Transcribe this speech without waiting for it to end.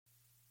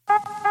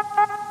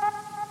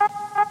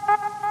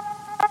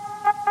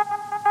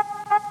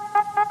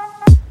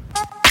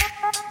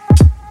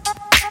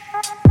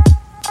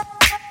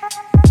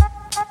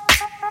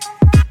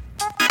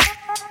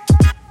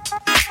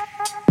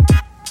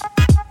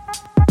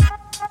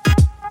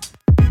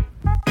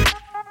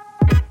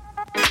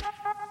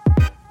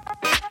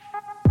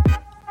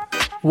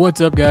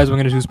What's up, guys?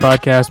 Welcome to Juice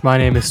Podcast. My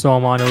name is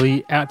Salman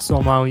Ali at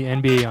Salman Ali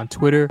NBA on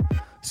Twitter.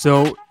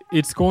 So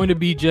it's going to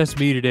be just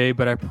me today,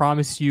 but I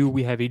promise you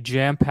we have a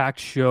jam-packed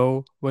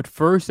show. But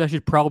first, I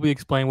should probably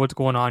explain what's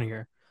going on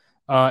here.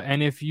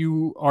 And if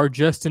you are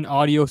just an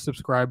audio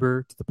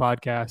subscriber to the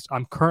podcast,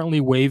 I'm currently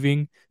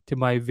waving to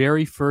my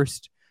very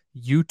first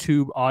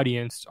YouTube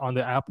audience on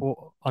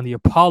the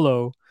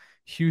Apollo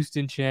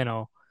Houston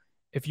channel.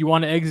 If you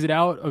want to exit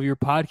out of your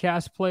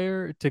podcast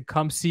player to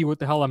come see what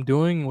the hell I'm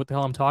doing and what the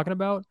hell I'm talking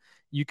about,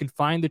 you can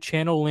find the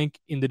channel link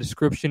in the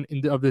description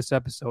of this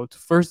episode.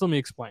 First, let me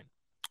explain.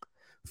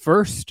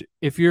 First,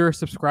 if you're a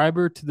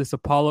subscriber to this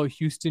Apollo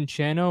Houston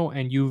channel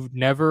and you've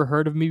never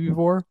heard of me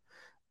before,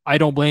 I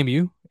don't blame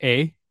you,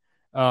 A.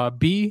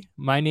 B,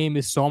 my name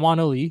is Salman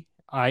Ali.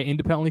 I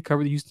independently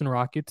cover the Houston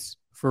Rockets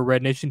for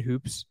Red Nation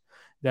Hoops.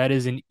 That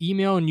is an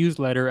email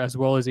newsletter as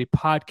well as a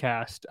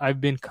podcast. I've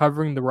been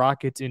covering the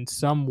Rockets in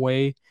some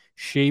way,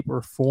 shape,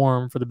 or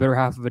form for the better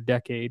half of a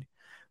decade.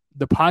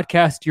 The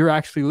podcast you're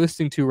actually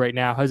listening to right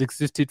now has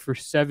existed for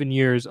 7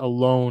 years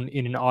alone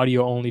in an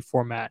audio-only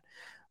format.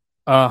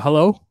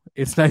 Hello,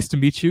 it's nice to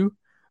meet you.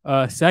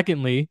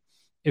 Secondly,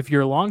 if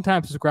you're a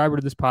longtime subscriber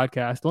to this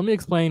podcast, let me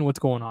explain what's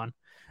going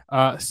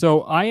on.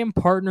 So I am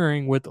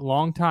partnering with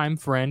longtime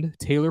friend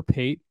Taylor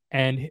Pate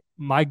and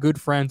my good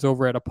friends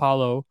over at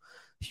Apollo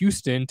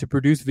Houston to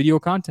produce video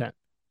content.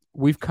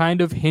 We've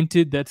kind of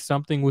hinted that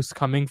something was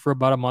coming for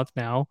about a month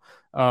now.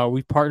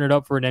 We've partnered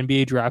up for an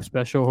NBA draft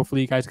special.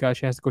 Hopefully you guys got a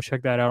chance to go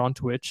check that out on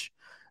Twitch.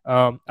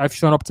 I've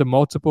shown up to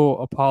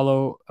multiple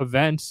Apollo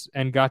events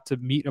and got to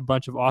meet a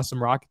bunch of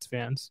awesome Rockets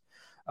fans.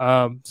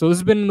 So this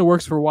has been in the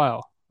works for a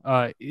while.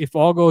 If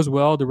all goes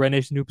well, the Red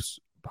Nation Hoops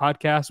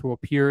podcast will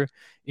appear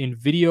in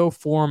video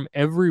form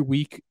every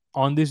week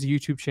on this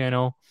YouTube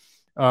channel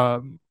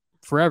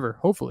forever,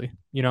 hopefully,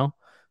 you know.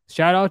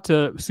 Shout out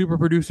to super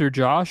producer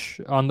Josh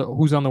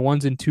who's on the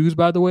ones and twos,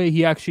 by the way.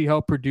 He actually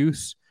helped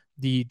produce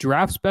the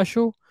draft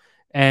special,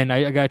 and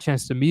I got a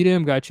chance to meet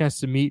him, got a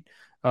chance to meet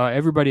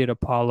everybody at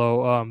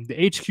Apollo.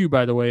 The HQ,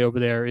 by the way, over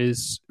there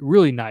is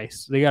really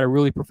nice. They got a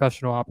really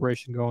professional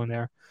operation going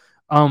there.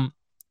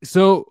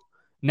 So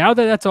now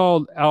that that's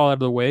all out of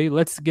the way,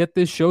 let's get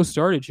this show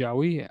started, shall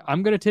we?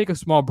 I'm going to take a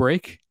small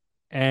break,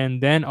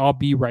 and then I'll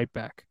be right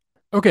back.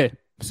 Okay,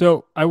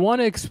 so I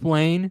want to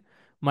explain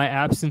my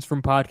absence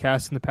from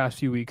podcasting the past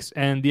few weeks.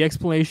 And the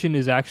explanation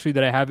is actually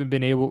that I haven't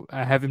been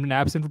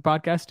absent from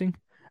podcasting.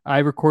 I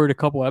recorded a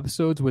couple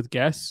episodes with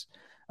guests.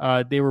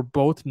 They were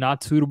both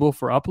not suitable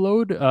for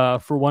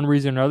upload for one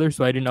reason or another,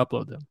 so I didn't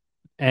upload them.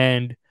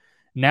 And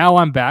now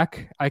I'm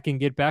back. I can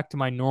get back to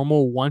my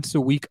normal once a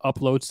week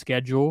upload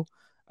schedule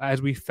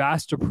as we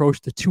fast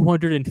approach the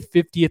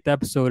 250th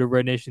episode of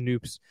Red Nation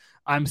Hoops.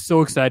 I'm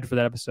so excited for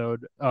that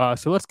episode.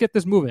 So let's get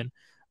this moving.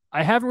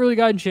 I haven't really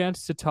gotten a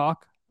chance to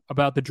talk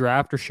about the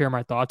draft or share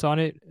my thoughts on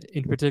it,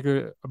 in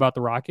particular about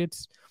the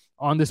Rockets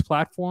on this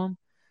platform.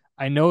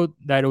 I know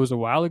that it was a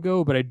while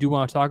ago, but I do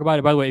want to talk about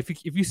it. By the way,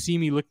 if you see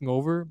me looking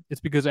over, it's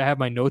because I have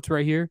my notes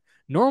right here.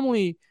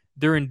 Normally,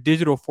 they're in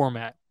digital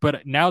format,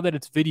 but now that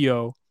it's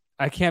video,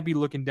 I can't be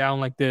looking down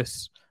like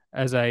this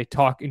as I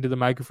talk into the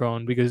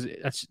microphone because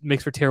that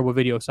makes for terrible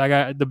video.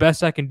 So the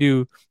best I can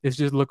do is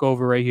just look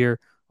over right here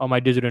on my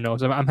digital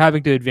notes. I'm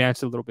having to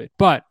advance a little bit,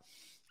 but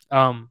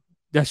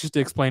that's just to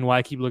explain why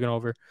I keep looking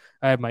over.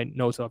 I have my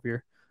notes up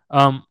here.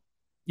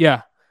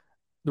 Yeah,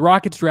 the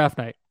Rockets draft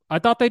night. I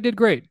thought they did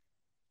great.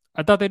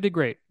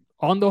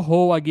 On the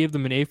whole, I gave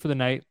them an A for the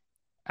night.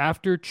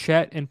 After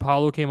Chet and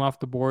Paolo came off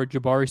the board,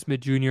 Jabari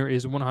Smith Jr.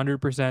 is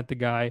 100% the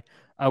guy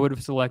I would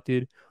have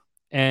selected.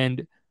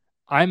 And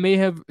I may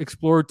have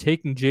explored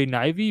taking Jaden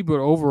Ivey, but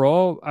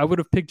overall, I would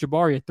have picked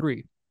Jabari at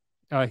 3.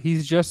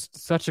 He's just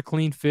such a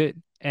clean fit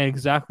and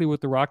exactly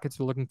what the Rockets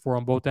are looking for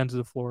on both ends of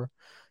the floor.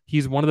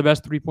 He's one of the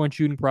best three-point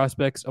shooting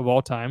prospects of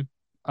all time.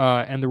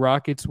 And the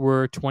Rockets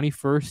were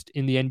 21st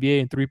in the NBA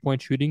in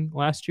three-point shooting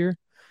last year.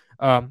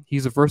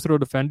 He's a versatile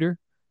defender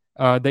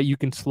that you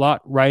can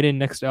slot right in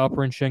next to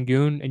Alperen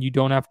Sengun, and you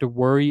don't have to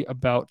worry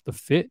about the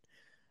fit.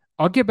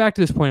 I'll get back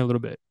to this point a little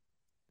bit.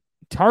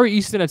 Tari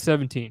Eason at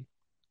 17.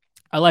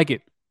 I like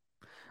it.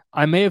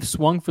 I may have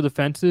swung for the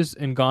fences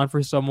and gone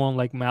for someone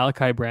like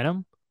Malachi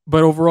Branham,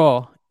 but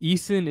overall,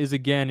 Eason is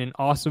again an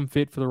awesome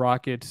fit for the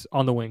Rockets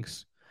on the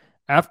wings.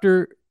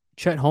 After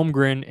Chet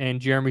Holmgren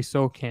and Jeremy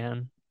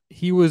Sochan,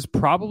 he was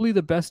probably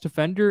the best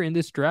defender in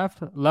this draft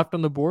left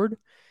on the board.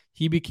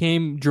 He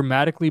became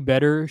dramatically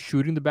better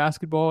shooting the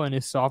basketball in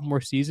his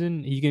sophomore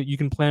season. You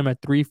can play him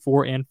at 3,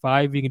 4, and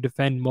 5. He can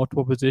defend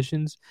multiple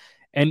positions.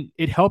 And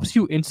it helps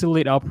you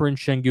insulate Alperen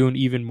Sengun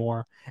even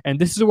more. And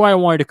this is why I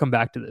wanted to come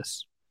back to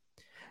this.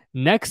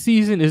 Next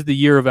season is the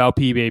year of Alp,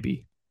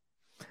 baby.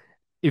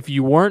 If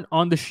you weren't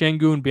on the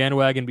Sengun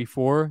bandwagon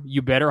before,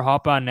 you better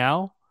hop on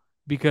now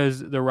because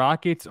the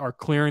Rockets are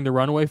clearing the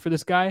runway for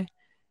this guy.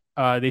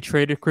 They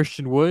traded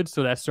Christian Wood,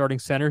 so that starting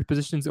center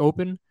position is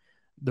open.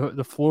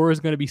 The floor is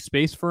going to be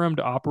space for him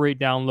to operate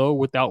down low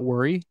without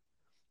worry.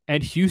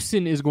 And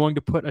Houston is going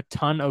to put a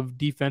ton of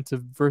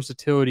defensive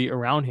versatility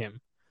around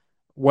him,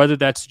 whether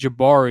that's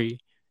Jabari,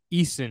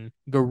 Eason,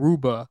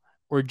 Garuba,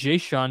 or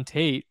Jayshawn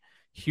Tate,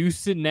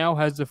 Houston now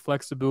has the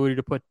flexibility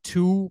to put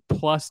 2+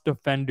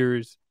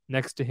 defenders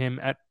next to him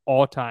at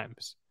all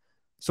times.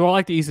 So I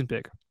like the Eason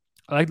pick.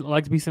 I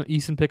like the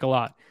Eason pick a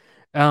lot.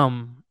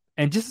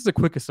 And just as a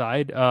quick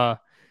aside,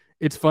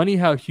 it's funny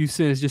how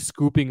Houston is just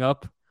scooping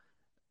up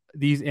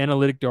these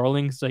analytic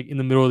darlings like in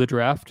the middle of the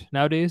draft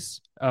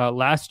nowadays.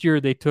 Last year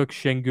they took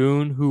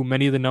Şengün, who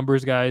many of the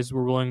numbers guys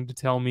were willing to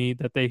tell me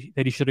that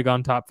he should have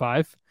gone top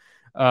 5.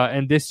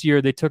 And this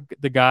year they took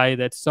the guy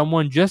that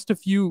someone just a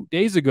few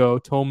days ago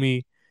told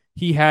me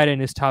he had in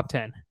his top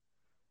 10.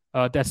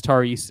 That's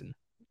Tari Eason.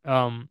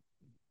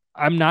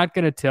 I'm not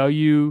going to tell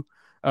you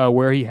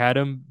where he had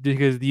him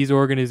because these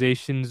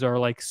organizations are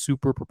like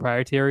super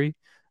proprietary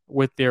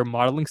with their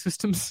modeling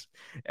systems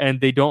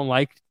and they don't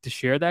like to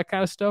share that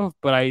kind of stuff.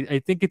 But I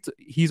think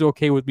he's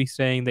okay with me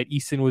saying that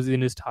Eason was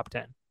in his top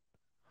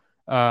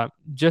 10.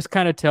 Just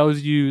kind of tells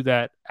you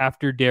that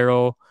after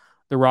Daryl,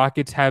 the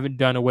Rockets haven't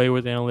done away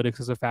with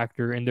analytics as a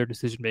factor in their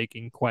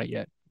decision-making quite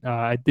yet.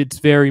 It's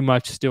very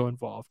much still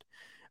involved.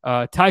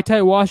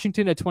 Ty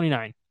Washington at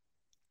 29.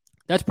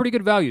 That's pretty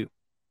good value.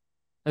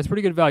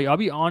 I'll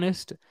be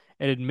honest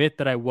and admit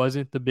that I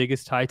wasn't the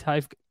biggest Ty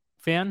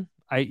fan.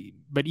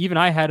 But even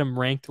I had him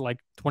ranked like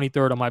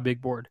 23rd on my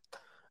big board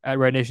at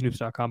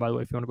rednationhoops.com, by the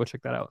way, if you want to go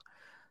check that out.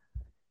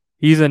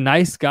 He's a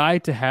nice guy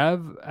to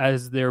have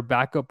as their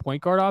backup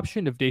point guard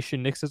option if Daishen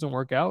Nix doesn't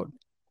work out.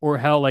 Or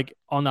hell, like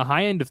on the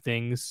high end of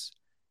things,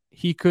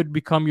 he could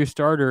become your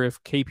starter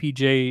if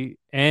KPJ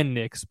and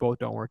Nix both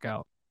don't work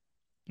out.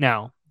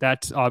 Now,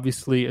 that's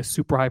obviously a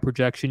super high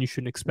projection. You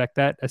shouldn't expect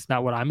that. That's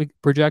not what I'm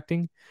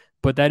projecting.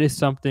 But that is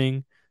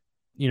something,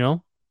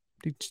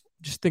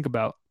 just think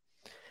about.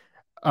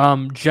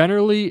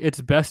 Generally,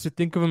 it's best to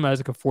think of him as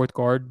like a fourth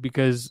guard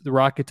because the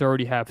Rockets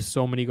already have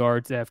so many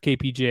guards. They have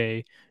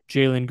KPJ,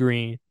 Jalen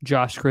Green,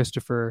 Josh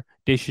Christopher,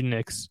 Daishen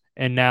Nix,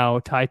 and now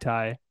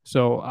Ty.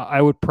 So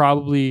I would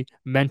probably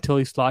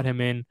mentally slot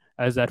him in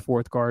as that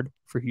fourth guard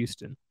for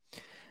Houston.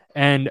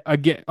 And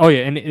again,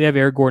 and they have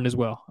Eric Gordon as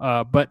well.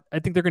 But I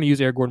think they're going to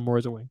use Eric Gordon more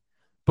as a wing.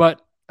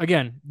 But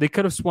again, they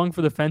could have swung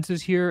for the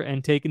fences here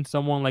and taken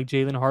someone like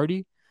Jalen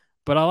Hardy.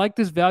 But I like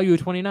this value of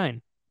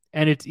 29.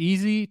 And it's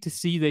easy to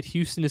see that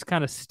Houston is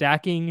kind of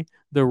stacking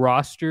the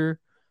roster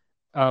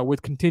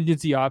with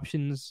contingency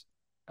options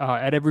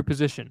at every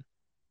position.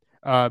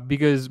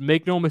 Because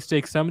make no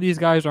mistake, some of these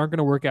guys aren't going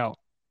to work out.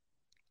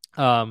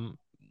 Not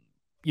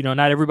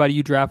everybody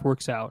you draft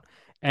works out.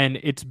 And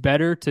it's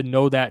better to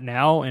know that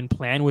now and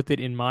plan with it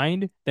in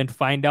mind than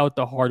find out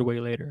the hard way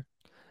later.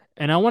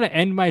 And I want to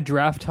end my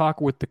draft talk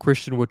with the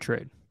Christian Wood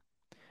trade.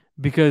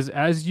 Because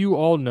as you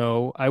all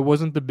know, I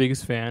wasn't the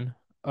biggest fan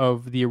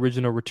of the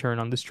original return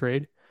on this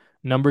trade.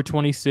 Number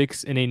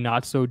 26 in a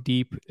not so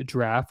deep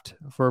draft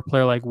for a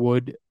player like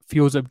Wood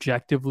feels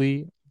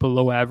objectively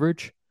below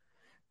average.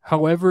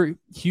 However,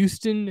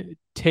 Houston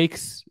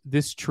takes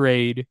this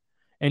trade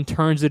and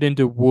turns it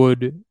into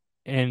Wood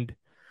and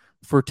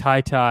for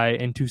Ty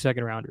and 2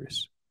 second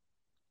rounders.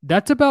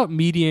 That's about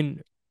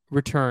median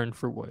return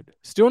for Wood.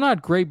 Still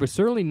not great, but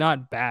certainly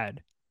not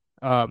bad.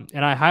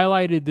 And I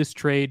highlighted this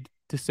trade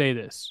to say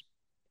this.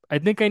 I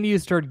think I need to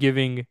start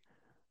giving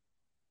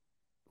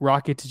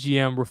Rockets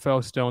GM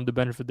Rafael Stone the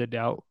benefit of the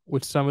doubt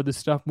with some of this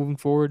stuff moving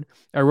forward.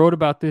 I wrote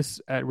about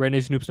this at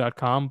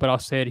rednationhoops.com, but I'll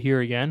say it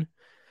here again.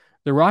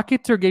 The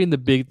Rockets are getting the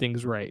big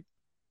things right.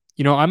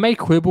 I may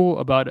quibble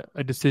about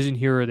a decision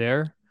here or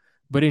there,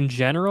 but in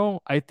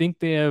general, I think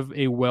they have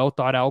a well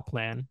thought out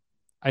plan.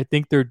 I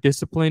think they're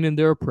disciplined in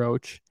their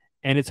approach,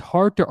 and it's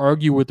hard to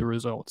argue with the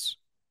results.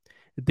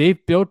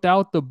 They've built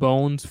out the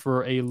bones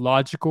for a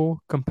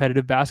logical,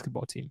 competitive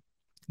basketball team.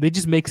 They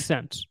just make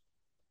sense,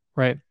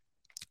 right?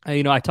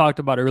 I talked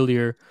about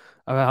earlier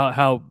about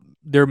how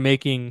they're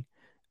making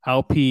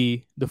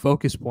LP the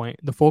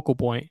focal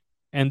point,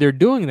 and they're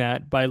doing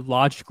that by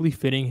logically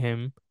fitting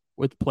him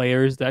with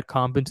players that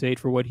compensate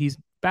for what he's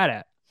bad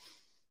at.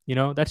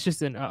 That's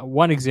just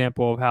one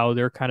example of how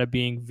they're kind of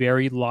being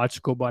very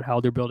logical about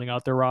how they're building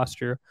out their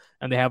roster,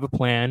 and they have a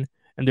plan,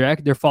 and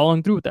they're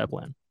following through with that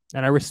plan.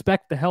 And I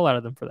respect the hell out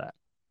of them for that.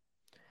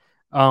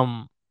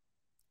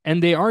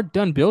 And they aren't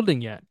done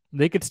building yet.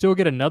 They could still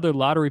get another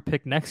lottery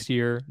pick next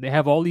year. They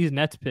have all these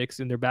Nets picks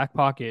in their back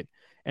pocket,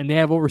 and they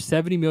have over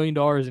 $70 million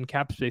in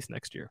cap space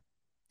next year.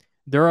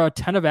 There are a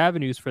ton of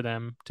avenues for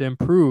them to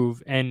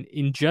improve, and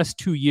in just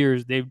 2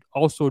 years, they've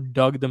also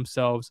dug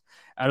themselves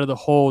out of the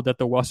hole that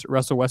the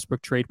Russell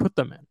Westbrook trade put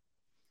them in.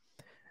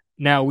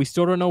 Now, we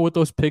still don't know what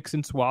those picks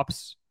and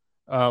swaps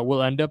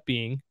will end up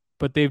being,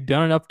 but they've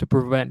done enough to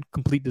prevent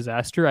complete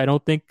disaster. I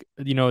don't think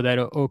that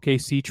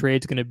OKC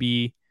trade is going to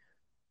be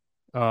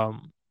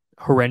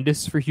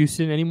horrendous for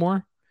Houston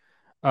anymore.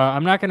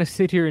 I'm not going to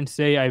sit here and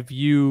say I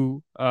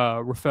view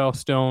Rafael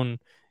Stone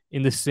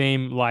in the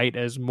same light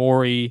as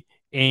Morey,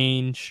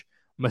 Ainge,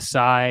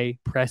 Masai,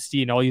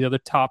 Presti, and all these other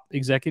top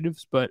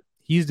executives, but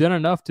he's done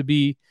enough to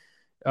be.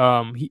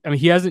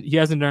 He hasn't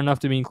done enough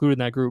to be included in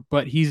that group,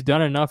 but he's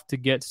done enough to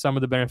get some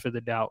of the benefit of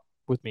the doubt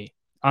with me.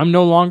 I'm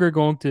no longer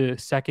going to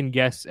second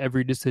guess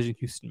every decision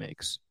Houston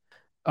makes.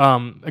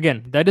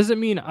 Again, that doesn't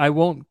mean I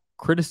won't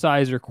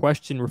criticize or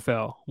question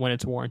Rafael when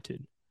it's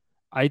warranted.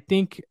 I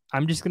think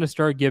I'm just going to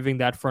start giving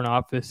that front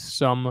office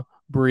some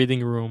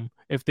breathing room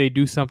if they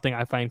do something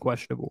I find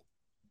questionable.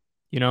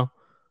 You know,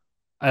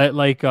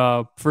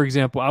 for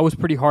example, I was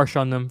pretty harsh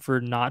on them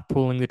for not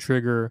pulling the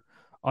trigger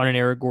on an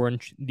Eric Gordon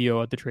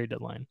deal at the trade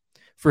deadline.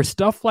 For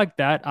stuff like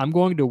that, I'm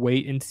going to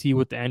wait and see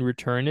what the end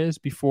return is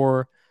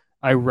before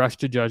I rush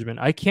to judgment.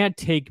 I can't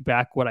take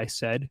back what I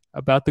said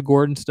about the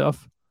Gordon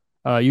stuff.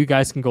 You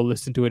guys can go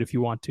listen to it if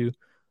you want to.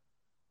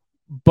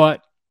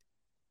 But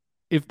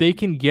if they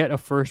can get a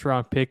first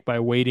round pick by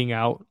waiting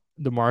out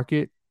the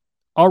market,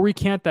 I'll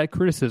recant that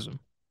criticism.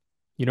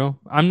 You know,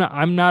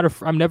 I'm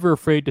never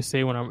afraid to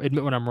say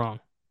admit when I'm wrong.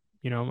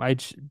 You know,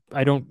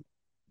 I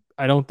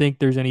don't think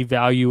there's any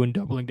value in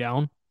doubling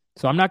down,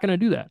 so I'm not going to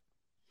do that.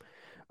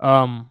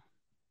 All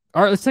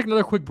right, let's take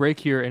another quick break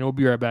here, and we'll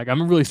be right back.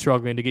 I'm really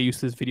struggling to get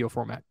used to this video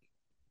format.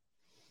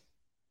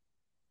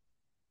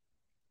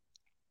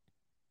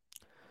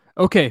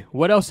 Okay,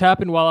 what else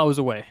happened while I was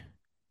away?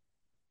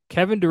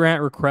 Kevin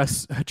Durant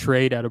requests a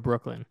trade out of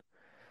Brooklyn.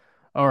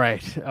 All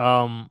right.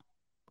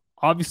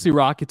 Obviously,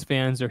 Rockets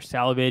fans are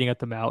salivating at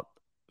the mouth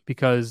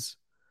because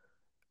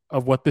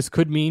of what this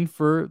could mean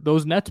for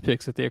those Nets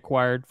picks that they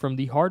acquired from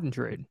the Harden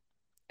trade.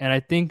 And I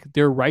think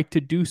they're right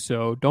to do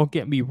so. Don't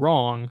get me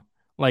wrong.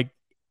 Like,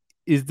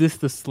 is this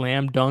the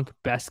slam dunk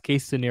best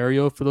case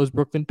scenario for those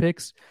Brooklyn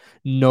picks?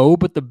 No,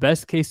 but the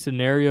best case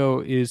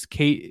scenario is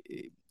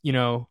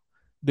the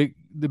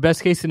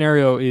best case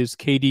scenario is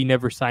KD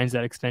never signs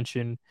that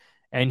extension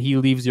and he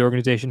leaves the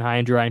organization high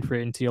and dry in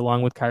free agency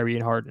along with Kyrie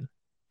and Harden.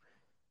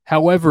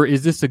 However,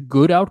 is this a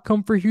good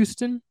outcome for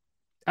Houston?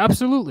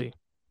 Absolutely.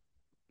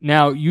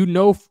 Now you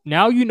know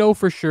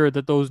for sure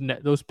that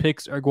those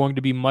picks are going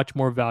to be much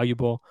more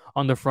valuable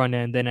on the front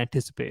end than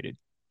anticipated.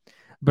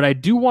 But I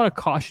do want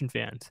to caution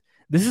fans.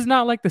 This is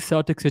not like the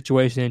Celtics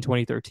situation in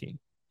 2013.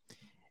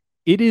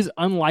 It is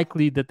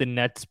unlikely that the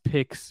Nets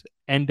picks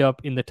end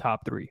up in the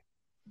top 3.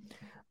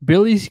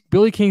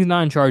 Billy King's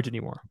not in charge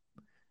anymore.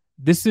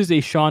 This is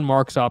a Sean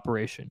Marks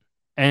operation.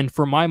 And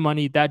for my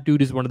money, that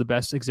dude is one of the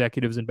best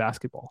executives in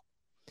basketball.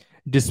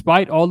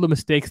 Despite all the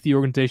mistakes the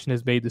organization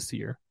has made this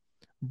year,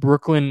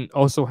 Brooklyn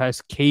also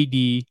has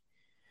KD,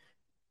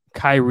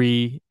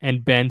 Kyrie,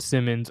 and Ben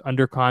Simmons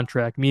under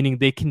contract, meaning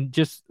they can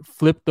just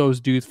flip those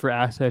dudes for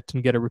assets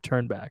and get a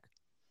return back.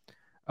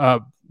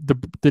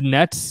 The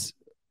Nets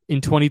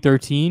in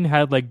 2013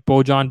 had like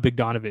Bojan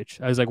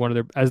Bogdanovic as like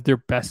as their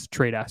best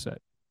trade asset,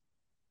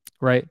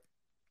 right?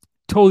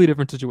 Totally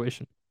different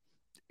situation.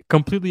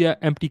 Completely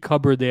empty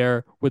cupboard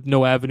there with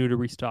no avenue to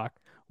restock,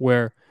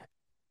 where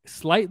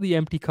slightly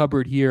empty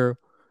cupboard here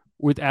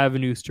with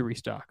avenues to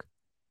restock.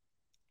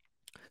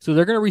 So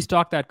they're going to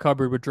restock that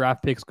cupboard with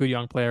draft picks, good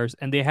young players,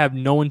 and they have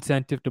no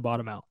incentive to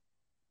bottom out.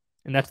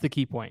 And that's the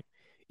key point.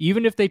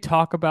 Even if they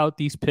talk about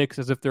these picks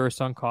as if they're a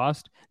sunk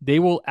cost, they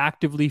will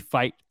actively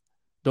fight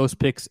those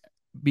picks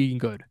being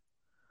good.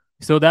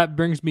 So that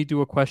brings me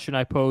to a question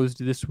I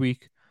posed this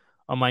week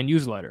on my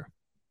newsletter.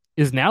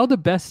 Is now the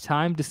best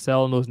time to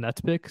sell in those Nets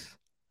picks?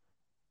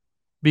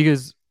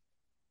 Because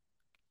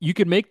you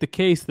could make the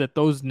case that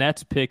those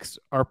Nets picks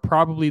are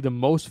probably the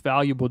most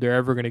valuable they're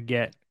ever going to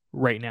get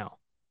right now.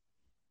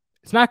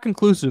 It's not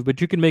conclusive, but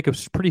you can make a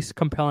pretty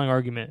compelling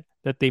argument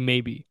that they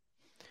may be.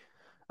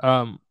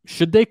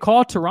 Should they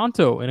call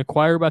Toronto and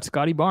inquire about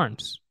Scotty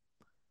Barnes?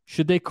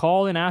 Should they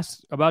call and ask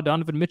about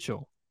Donovan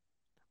Mitchell?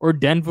 Or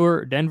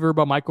Denver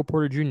about Michael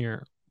Porter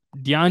Jr.?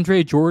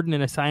 DeAndre Jordan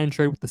in a sign and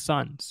trade with the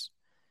Suns?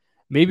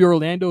 Maybe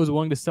Orlando is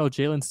willing to sell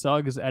Jalen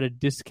Suggs at a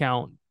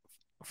discount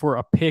for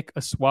a pick,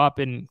 a swap,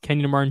 and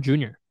Kenyon Martin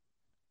Jr.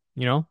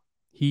 You know,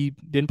 he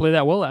didn't play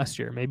that well last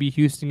year. Maybe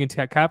Houston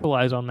can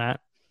capitalize on that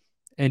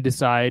and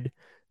decide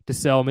to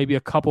sell maybe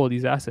a couple of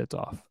these assets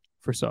off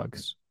for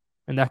Suggs.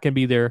 And that can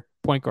be their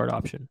point guard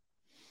option.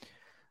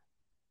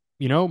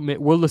 You know,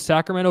 will the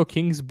Sacramento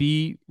Kings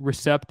be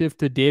receptive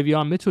to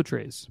Davion Mitchell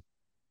trades?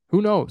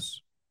 Who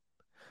knows?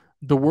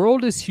 The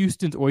world is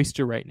Houston's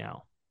oyster right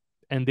now,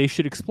 and they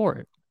should explore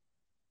it,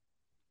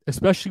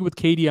 especially with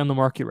KD on the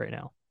market right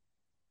now.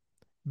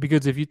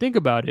 Because if you think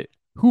about it,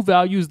 who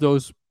values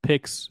those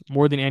picks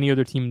more than any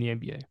other team in the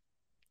NBA?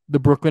 The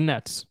Brooklyn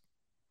Nets.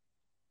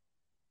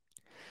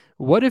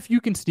 What if you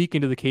can sneak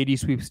into the KD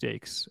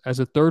sweepstakes as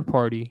a third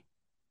party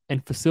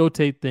and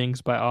facilitate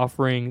things by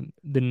offering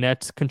the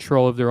Nets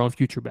control of their own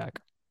future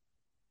back?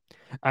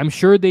 I'm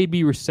sure they'd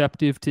be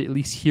receptive to at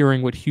least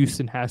hearing what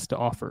Houston has to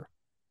offer.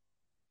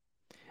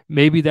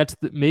 Maybe that's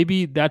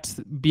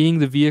being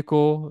the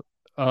vehicle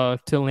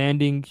to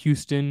landing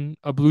Houston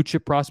a blue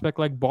chip prospect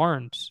like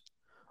Barnes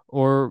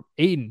or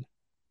Ayton,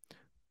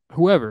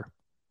 whoever.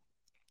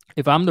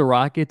 If I'm the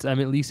Rockets, I'm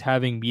at least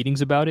having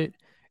meetings about it,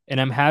 and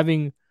I'm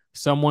having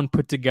someone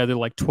put together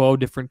like 12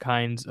 different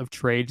kinds of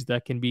trades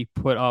that can be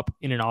put up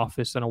in an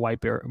office on a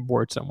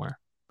whiteboard somewhere.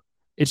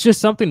 It's just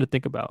something to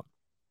think about.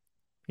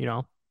 You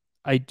know,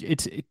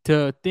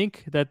 to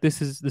think that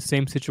this is the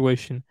same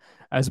situation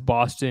as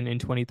Boston in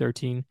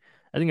 2013.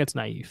 I think that's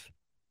naive.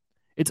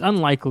 It's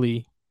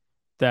unlikely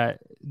that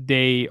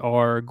they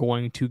are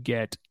going to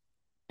get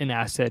an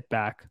asset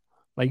back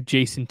like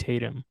Jason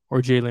Tatum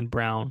or Jaylen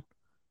Brown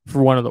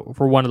for one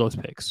of those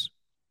picks.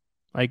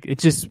 Like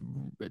it's just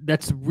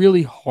that's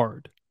really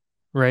hard,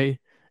 right?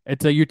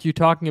 It's you're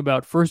talking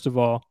about, first of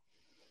all,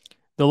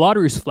 the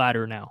lottery is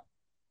flatter now,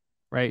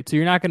 right? So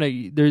you're not gonna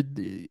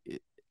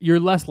you're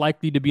less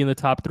likely to be in the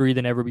top 3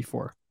 than ever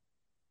before.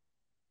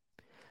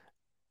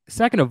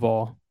 Second of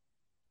all,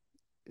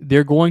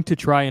 they're going to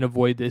try and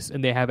avoid this,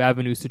 and they have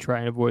avenues to try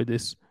and avoid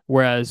this.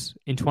 Whereas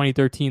in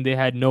 2013, they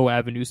had no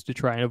avenues to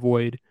try and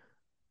avoid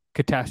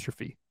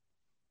catastrophe.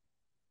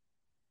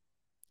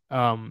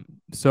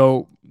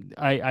 So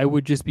I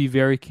would just be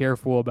very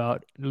careful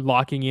about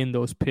locking in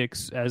those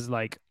picks as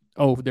like,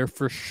 oh, they're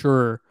for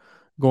sure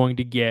going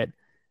to get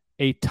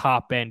a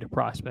top end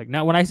prospect.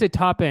 Now, when I say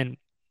top end,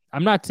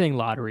 I'm not saying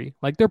lottery.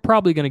 Like they're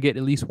probably going to get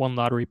at least one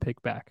lottery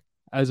pick back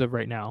as of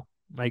right now.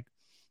 Like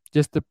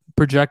just the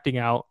projecting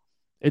out,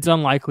 it's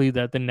unlikely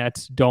that the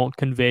Nets don't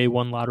convey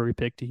one lottery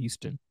pick to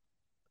Houston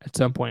at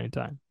some point in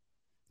time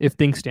if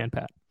things stand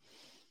pat.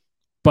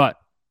 But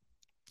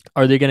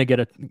are they going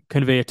to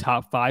convey a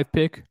top 5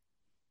 pick?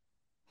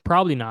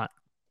 Probably not.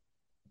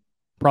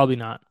 Probably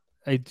not.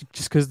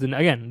 Just because, the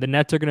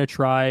Nets are going to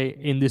try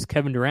in this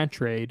Kevin Durant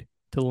trade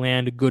to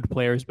land good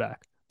players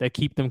back that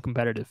keep them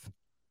competitive.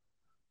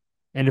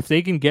 And if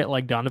they can get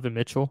like Donovan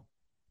Mitchell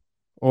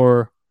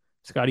or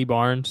Scotty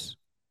Barnes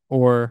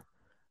or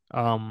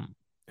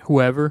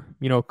whoever,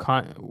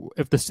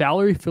 if the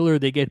salary filler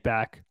they get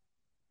back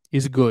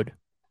is good,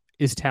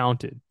 is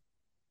talented,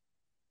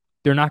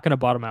 they're not going to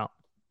bottom out.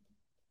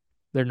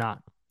 They're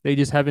not. They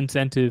just have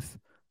incentive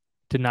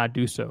to not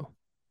do so.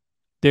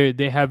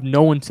 They have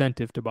no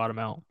incentive to bottom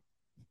out.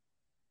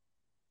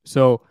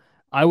 So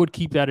I would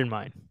keep that in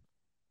mind.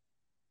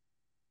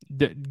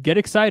 Get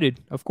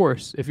excited, of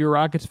course. If you're a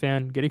Rockets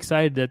fan, get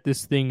excited that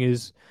this thing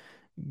is,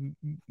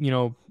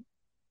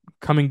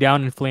 coming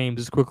down in flames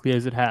as quickly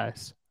as it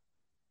has,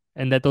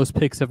 and that those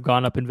picks have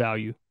gone up in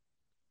value.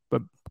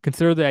 But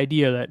consider the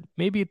idea that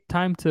maybe it's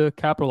time to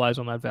capitalize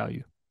on that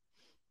value.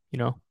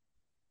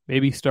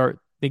 Maybe start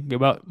thinking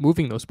about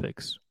moving those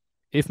picks.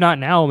 If not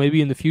now,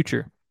 maybe in the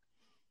future.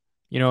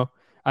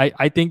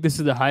 I think this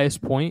is the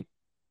highest point.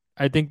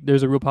 I think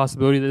there's a real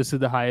possibility that this is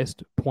the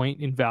highest point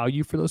in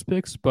value for those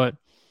picks. But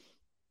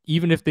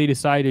even if they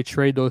decide to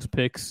trade those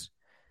picks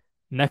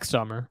next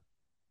summer,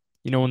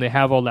 when they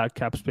have all that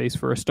cap space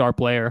for a star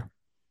player,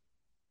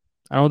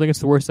 I don't think it's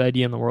the worst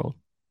idea in the world.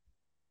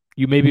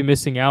 You may be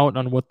missing out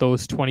on what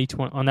those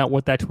 2020 on that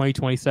what that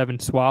 2027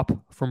 swap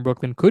from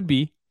Brooklyn could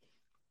be,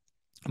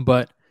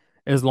 but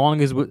as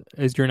long as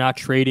you're not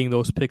trading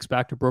those picks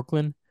back to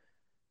Brooklyn,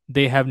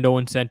 they have no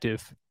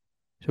incentive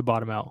to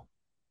bottom out,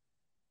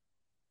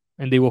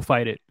 and they will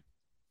fight it.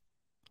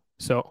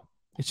 So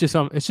it's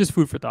just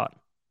food for thought.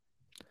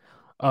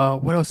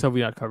 What else have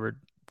we not covered?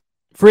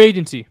 Free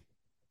agency.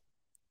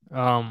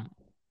 That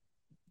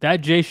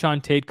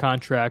Jae'Sean Tate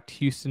contract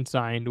Houston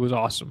signed was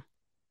awesome.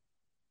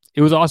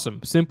 It was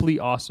awesome, simply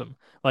awesome.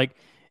 Like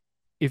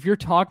if you're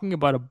talking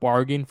about a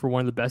bargain for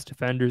one of the best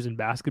defenders in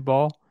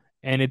basketball,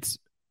 and it's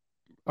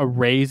a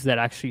raise that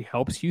actually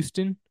helps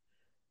Houston,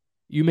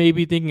 you may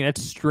be thinking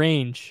that's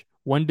strange.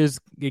 When does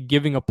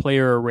giving a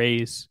player a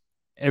raise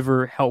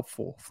ever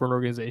helpful for an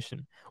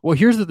organization? Well,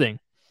 here's the thing.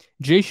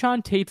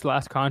 Jae'Sean Tate's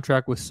last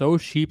contract was so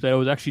cheap that it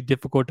was actually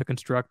difficult to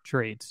construct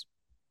trades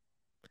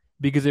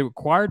because it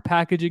required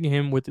packaging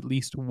him with at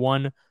least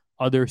one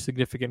other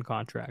significant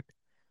contract.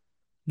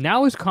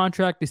 Now his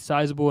contract is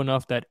sizable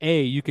enough that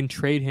A, you can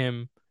trade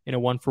him in a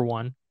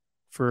 1-for-1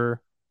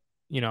 for,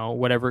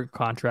 whatever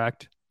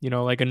contract,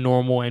 like a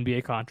normal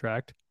NBA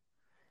contract.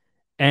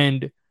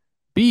 And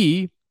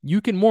B,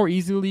 you can more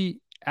easily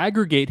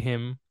aggregate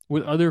him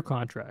with other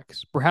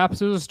contracts. Perhaps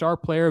there's a star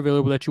player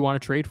available that you want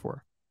to trade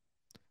for.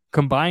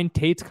 Combine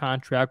Tate's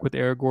contract with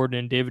Eric Gordon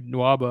and David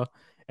Nwaba,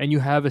 and you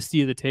have a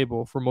seat at the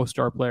table for most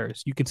star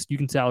players. You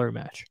can salary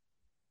match.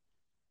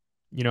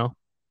 At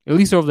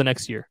least over the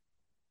next year.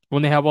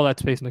 When they have all that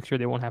space next year,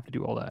 they won't have to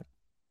do all that.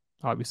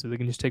 Obviously, they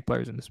can just take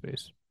players into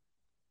space.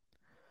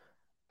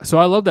 So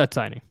I love that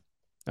signing.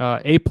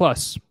 A+.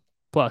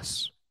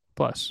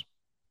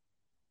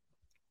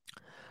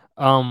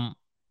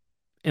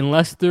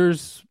 Unless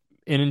there's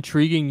an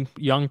intriguing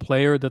young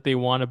player that they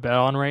want to bet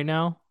on right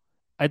now,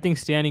 I think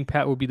standing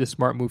pat would be the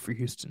smart move for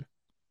Houston.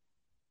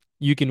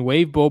 You can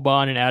waive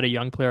Boban and add a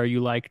young player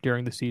you like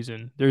during the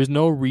season. There's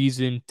no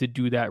reason to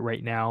do that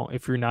right now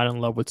if you're not in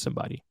love with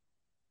somebody.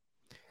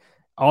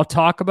 I'll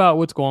talk about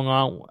what's going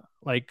on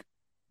like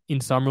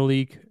in Summer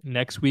League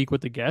next week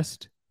with the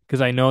guest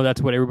because I know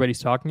that's what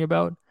everybody's talking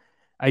about.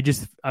 I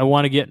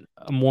want to get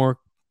a more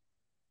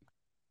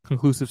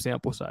conclusive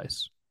sample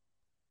size.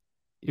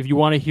 If you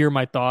want to hear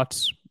my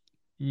thoughts,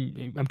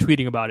 I'm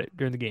tweeting about it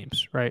during the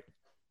games, right?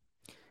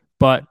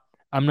 But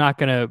I'm not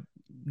going to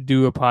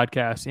do a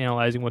podcast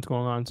analyzing what's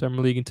going on in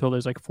Summer League until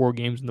there's like 4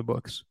 games in the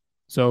books.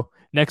 So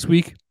next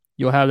week,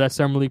 you'll have that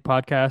Summer League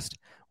podcast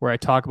where I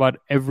talk about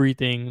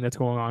everything that's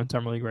going on in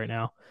Summer League right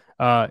now.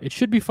 It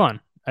should be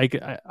fun.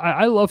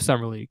 I love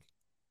Summer League.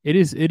 It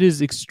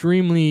is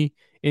extremely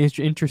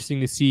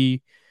interesting to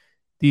see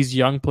these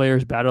young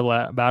players battle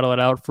it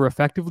out for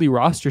effectively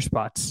roster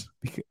spots,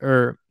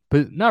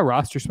 but not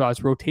roster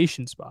spots,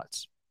 rotation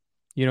spots.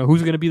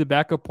 Who's going to be the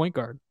backup point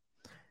guard?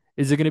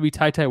 Is it going to be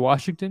Ty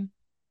Washington,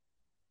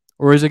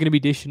 or is it going to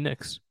be Daishen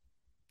Nix?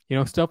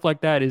 Stuff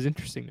like that is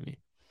interesting to me.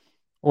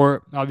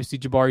 Or obviously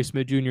Jabari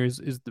Smith Jr.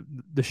 is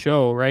the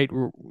show, right?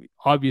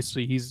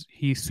 Obviously he's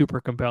super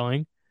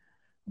compelling.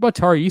 What about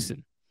Tari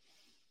Eason?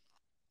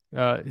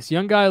 This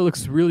young guy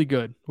looks really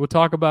good. We'll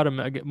talk about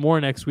him more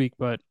next week,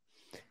 but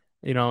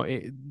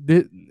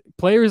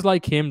players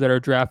like him that are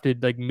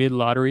drafted like mid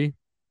lottery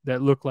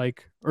that look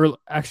like, or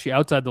actually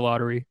outside the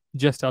lottery,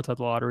 just outside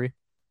the lottery,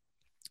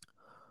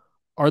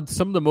 are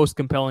some of the most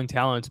compelling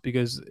talents,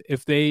 because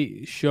if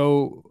they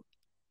show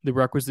the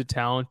requisite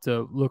talent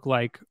to look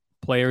like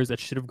players that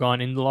should have gone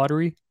in the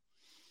lottery,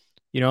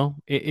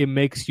 it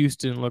makes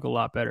Houston look a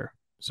lot better.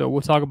 So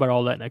we'll talk about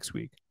all that next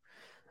week.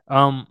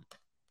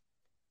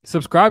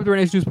 Subscribe to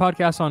Renee's News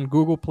Podcast on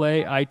Google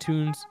Play,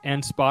 iTunes,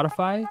 and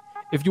Spotify.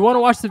 If you want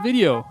to watch the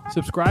video,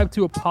 subscribe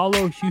to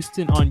Apollo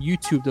Houston on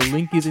YouTube. The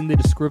link is in the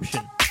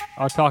description.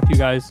 I'll talk to you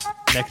guys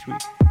next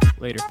week.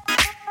 Later.